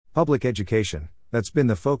Public education, that's been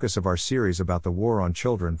the focus of our series about the war on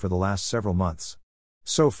children for the last several months.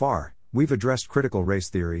 So far, we've addressed critical race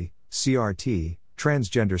theory, CRT,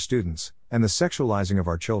 transgender students, and the sexualizing of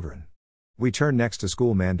our children. We turn next to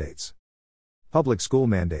school mandates. Public school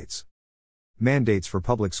mandates. Mandates for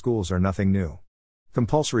public schools are nothing new.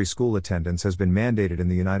 Compulsory school attendance has been mandated in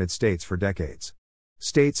the United States for decades.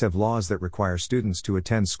 States have laws that require students to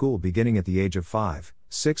attend school beginning at the age of 5,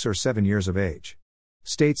 6, or 7 years of age.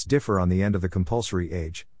 States differ on the end of the compulsory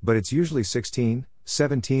age, but it's usually 16,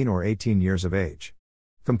 17, or 18 years of age.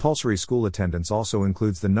 Compulsory school attendance also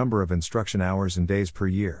includes the number of instruction hours and days per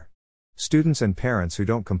year. Students and parents who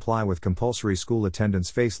don't comply with compulsory school attendance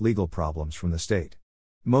face legal problems from the state.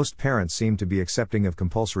 Most parents seem to be accepting of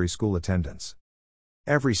compulsory school attendance.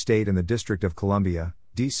 Every state and the District of Columbia,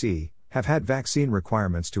 D.C., have had vaccine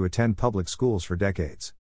requirements to attend public schools for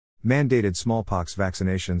decades. Mandated smallpox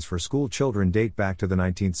vaccinations for school children date back to the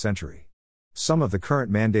 19th century. Some of the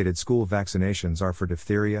current mandated school vaccinations are for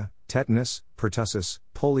diphtheria, tetanus, pertussis,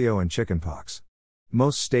 polio, and chickenpox.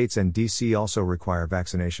 Most states and D.C. also require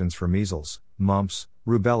vaccinations for measles, mumps,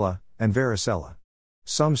 rubella, and varicella.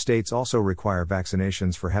 Some states also require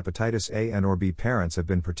vaccinations for hepatitis A and or B. Parents have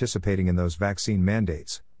been participating in those vaccine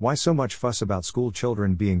mandates. Why so much fuss about school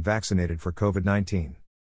children being vaccinated for COVID-19?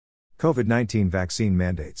 COVID-19 vaccine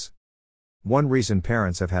mandates. One reason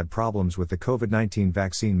parents have had problems with the COVID-19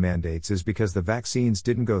 vaccine mandates is because the vaccines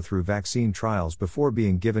didn't go through vaccine trials before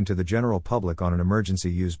being given to the general public on an emergency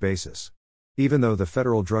use basis. Even though the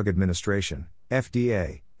Federal Drug Administration,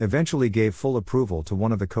 FDA, eventually gave full approval to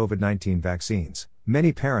one of the COVID-19 vaccines,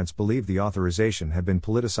 many parents believe the authorization had been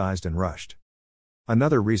politicized and rushed.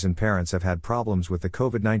 Another reason parents have had problems with the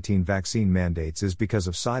COVID-19 vaccine mandates is because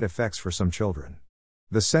of side effects for some children.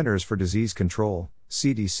 The Centers for Disease Control,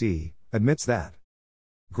 CDC, admits that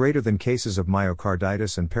greater than cases of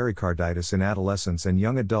myocarditis and pericarditis in adolescents and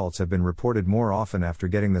young adults have been reported more often after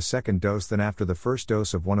getting the second dose than after the first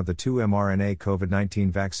dose of one of the two mRNA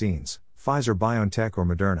COVID-19 vaccines, Pfizer-BioNTech or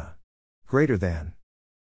Moderna. Greater than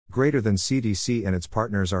CDC and its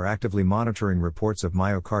partners are actively monitoring reports of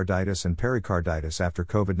myocarditis and pericarditis after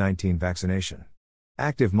COVID-19 vaccination.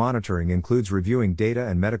 Active monitoring includes reviewing data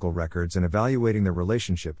and medical records and evaluating the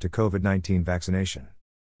relationship to COVID-19 vaccination.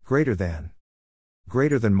 Greater than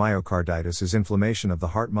myocarditis is inflammation of the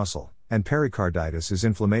heart muscle, and pericarditis is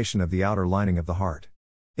inflammation of the outer lining of the heart.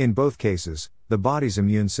 In both cases, the body's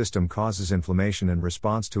immune system causes inflammation in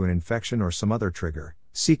response to an infection or some other trigger.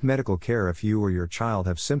 Seek medical care if you or your child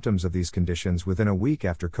have symptoms of these conditions within a week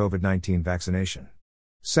after COVID-19 vaccination.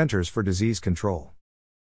 Centers for Disease Control.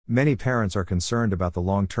 Many parents are concerned about the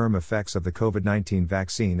long-term effects of the COVID-19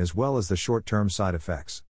 vaccine as well as the short-term side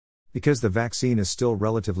effects. Because the vaccine is still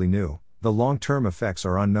relatively new, the long-term effects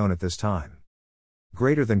are unknown at this time.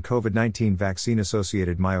 Greater than COVID-19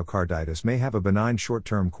 vaccine-associated myocarditis may have a benign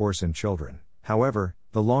short-term course in children, however,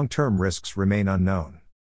 the long-term risks remain unknown.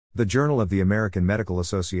 The Journal of the American Medical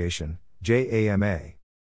Association, JAMA.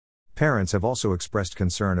 Parents have also expressed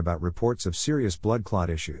concern about reports of serious blood clot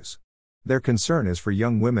issues. Their concern is for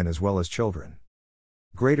young women as well as children.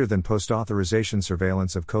 Greater than post-authorization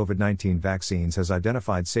surveillance of COVID-19 vaccines has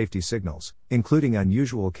identified safety signals, including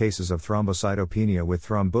unusual cases of thrombocytopenia with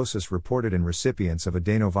thrombosis reported in recipients of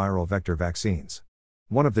adenoviral vector vaccines.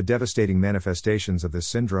 One of the devastating manifestations of this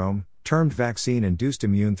syndrome, termed vaccine-induced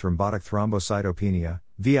immune thrombotic thrombocytopenia,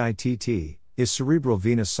 VITT, is cerebral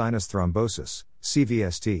venous sinus thrombosis,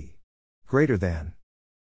 CVST. Greater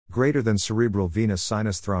than cerebral venous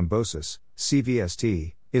sinus thrombosis,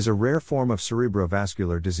 CVST, is a rare form of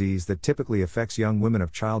cerebrovascular disease that typically affects young women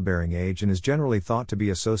of childbearing age and is generally thought to be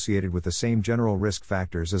associated with the same general risk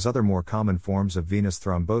factors as other more common forms of venous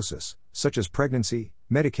thrombosis, such as pregnancy,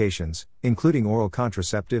 medications, including oral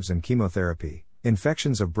contraceptives and chemotherapy,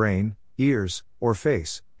 infections of brain, ears, or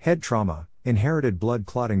face, head trauma, inherited blood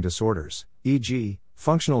clotting disorders, e.g.,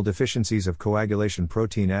 functional deficiencies of coagulation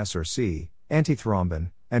protein S or C,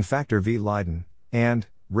 antithrombin, and factor V Leiden, and,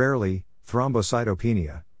 rarely,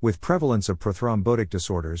 thrombocytopenia, with prevalence of prothrombotic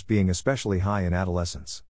disorders being especially high in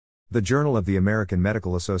adolescents. The Journal of the American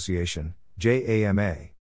Medical Association, JAMA.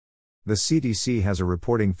 The CDC has a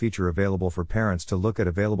reporting feature available for parents to look at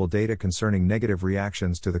available data concerning negative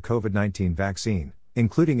reactions to the COVID-19 vaccine,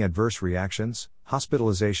 including adverse reactions,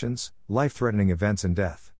 hospitalizations, life-threatening events and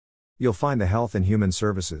death. You'll find the Health and Human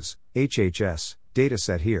Services, HHS,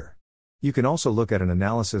 dataset here. You can also look at an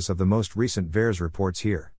analysis of the most recent VAERS reports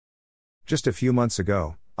here. Just a few months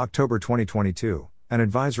ago, October 2022, an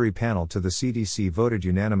advisory panel to the CDC voted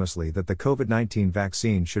unanimously that the COVID-19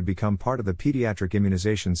 vaccine should become part of the pediatric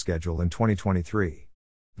immunization schedule in 2023.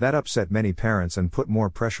 That upset many parents and put more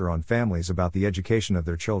pressure on families about the education of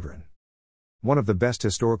their children. One of the best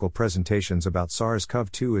historical presentations about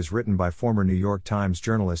SARS-CoV-2 is written by former New York Times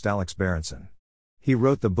journalist Alex Berenson. He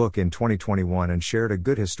wrote the book in 2021 and shared a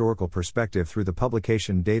good historical perspective through the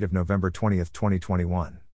publication date of November 20,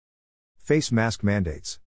 2021. Face mask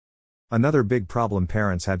mandates. Another big problem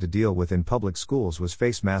parents had to deal with in public schools was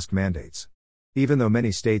face mask mandates. Even though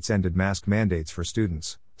many states ended mask mandates for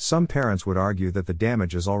students, some parents would argue that the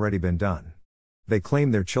damage has already been done. They claim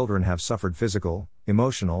their children have suffered physical,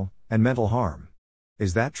 emotional, and mental harm.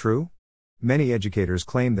 Is that true? Many educators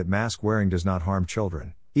claim that mask wearing does not harm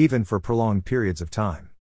children, even for prolonged periods of time.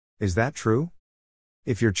 Is that true?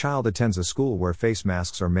 If your child attends a school where face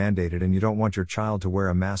masks are mandated and you don't want your child to wear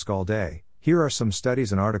a mask all day, here are some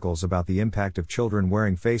studies and articles about the impact of children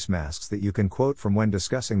wearing face masks that you can quote from when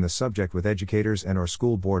discussing the subject with educators and/or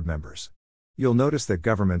school board members. You'll notice that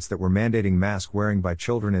governments that were mandating mask wearing by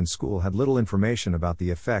children in school had little information about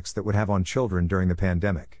the effects that would have on children during the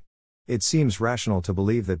pandemic. It seems rational to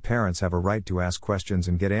believe that parents have a right to ask questions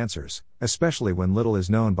and get answers, especially when little is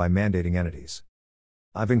known by mandating entities.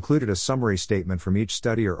 I've included a summary statement from each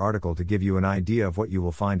study or article to give you an idea of what you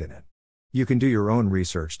will find in it. You can do your own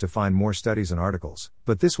research to find more studies and articles,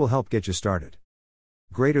 but this will help get you started.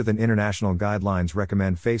 Greater than international guidelines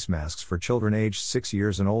recommend face masks for children aged 6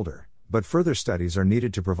 years and older, but further studies are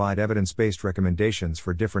needed to provide evidence-based recommendations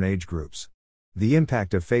for different age groups. The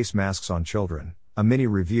impact of face masks on children, a mini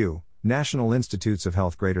review. National Institutes of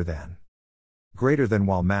Health greater than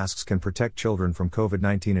while masks can protect children from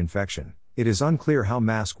COVID-19 infection, it is unclear how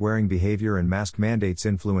mask-wearing behavior and mask mandates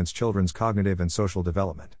influence children's cognitive and social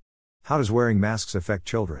development. How does wearing masks affect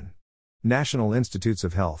children? National Institutes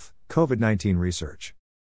of Health, COVID-19 research.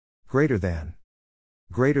 Greater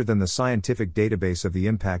than the scientific database of the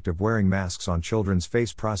impact of wearing masks on children's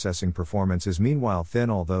face processing performance is meanwhile thin,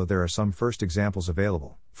 although there are some first examples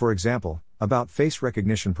available. For example, about face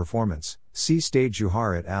recognition performance, see Stage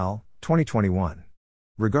Juhar et al., 2021.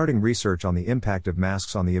 Regarding research on the impact of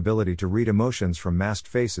masks on the ability to read emotions from masked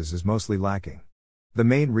faces is mostly lacking. The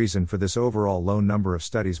main reason for this overall low number of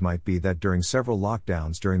studies might be that during several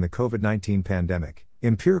lockdowns during the COVID-19 pandemic,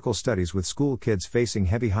 empirical studies with school kids facing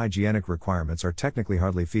heavy hygienic requirements are technically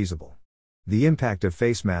hardly feasible. The impact of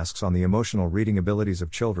face masks on the emotional reading abilities of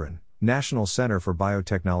children, National Center for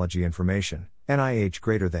Biotechnology Information, NIH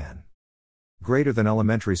greater than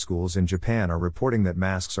elementary schools in Japan are reporting that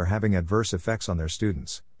masks are having adverse effects on their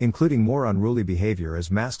students, including more unruly behavior as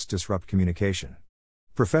masks disrupt communication.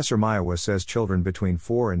 Professor Miyawa says children between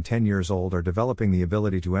 4 and 10 years old are developing the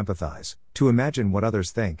ability to empathize, to imagine what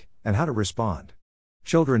others think, and how to respond.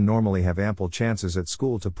 Children normally have ample chances at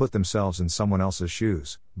school to put themselves in someone else's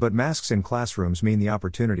shoes, but masks in classrooms mean the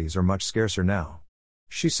opportunities are much scarcer now.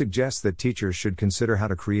 She suggests that teachers should consider how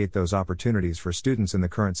to create those opportunities for students in the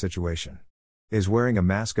current situation. Is wearing a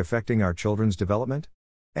mask affecting our children's development?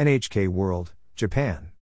 NHK World,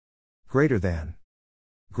 Japan. Greater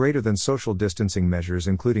than social distancing measures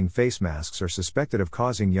including face masks are suspected of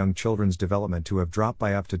causing young children's development to have dropped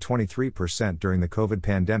by up to 23% during the COVID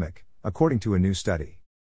pandemic, according to a new study.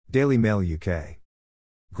 Daily Mail UK.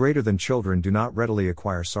 Greater than children do not readily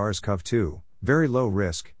acquire SARS-CoV-2, very low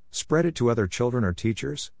risk, spread it to other children or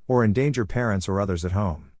teachers, or endanger parents or others at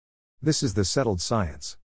home. This is the settled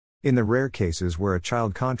science. In the rare cases where a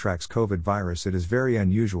child contracts COVID virus, it is very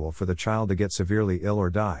unusual for the child to get severely ill or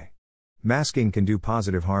die. Masking can do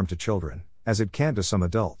positive harm to children, as it can to some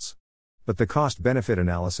adults. But the cost-benefit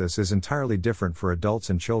analysis is entirely different for adults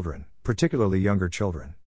and children, particularly younger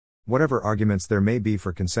children. Whatever arguments there may be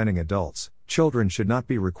for consenting adults, children should not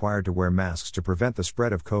be required to wear masks to prevent the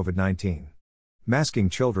spread of COVID-19.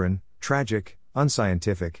 Masking children, tragic,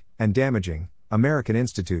 unscientific, and damaging, American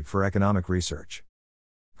Institute for Economic Research.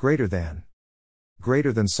 Greater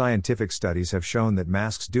than scientific studies have shown that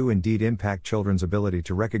masks do indeed impact children's ability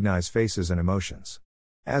to recognize faces and emotions.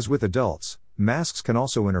 As with adults, masks can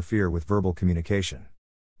also interfere with verbal communication.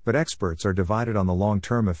 But experts are divided on the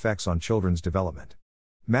long-term effects on children's development.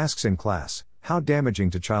 Masks in class, how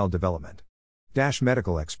damaging to child development?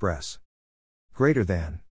 Medical Express. Greater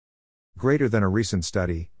than a recent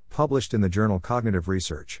study, published in the journal Cognitive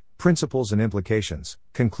Research, Principles and Implications,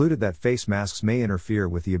 concluded that face masks may interfere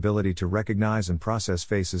with the ability to recognize and process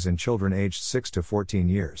faces in children aged 6 to 14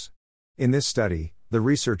 years. In this study, the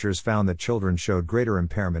researchers found that children showed greater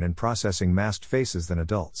impairment in processing masked faces than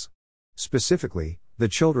adults. Specifically, the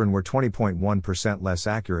children were 20.1% less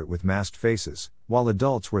accurate with masked faces, while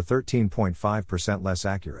adults were 13.5% less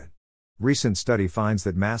accurate. Recent study finds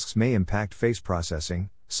that masks may impact face processing,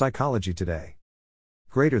 Psychology Today.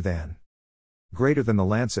 Greater than The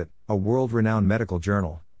Lancet, a world-renowned medical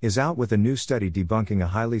journal, is out with a new study debunking a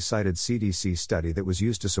highly cited CDC study that was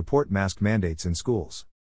used to support mask mandates in schools.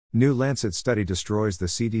 New Lancet study destroys the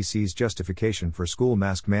CDC's justification for school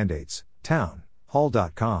mask mandates,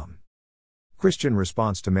 townhall.com. Christian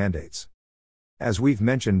response to mandates. As we've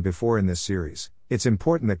mentioned before in this series, it's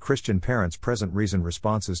important that Christian parents present reasoned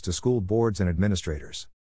responses to school boards and administrators.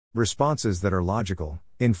 Responses that are logical,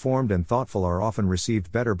 informed, and thoughtful are often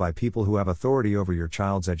received better by people who have authority over your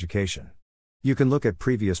child's education. You can look at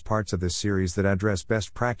previous parts of this series that address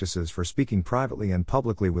best practices for speaking privately and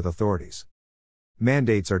publicly with authorities.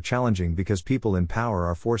 Mandates are challenging because people in power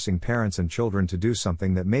are forcing parents and children to do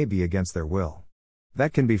something that may be against their will.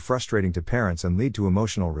 That can be frustrating to parents and lead to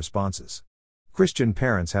emotional responses. Christian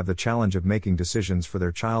parents have the challenge of making decisions for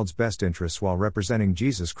their child's best interests while representing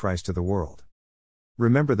Jesus Christ to the world.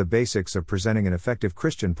 Remember the basics of presenting an effective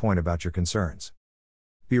Christian point about your concerns.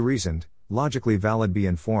 Be reasoned, logically valid, be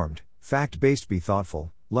informed, fact-based, be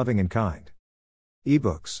thoughtful, loving and kind.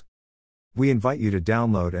 Ebooks. We invite you to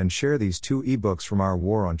download and share these 2 ebooks from our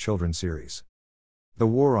War on Children series. The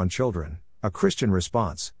War on Children, A Christian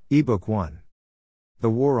Response, Ebook 1. The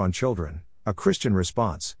War on Children, A Christian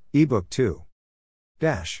Response, Ebook 2.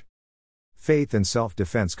 Faith and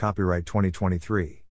Self-Defense, copyright 2023.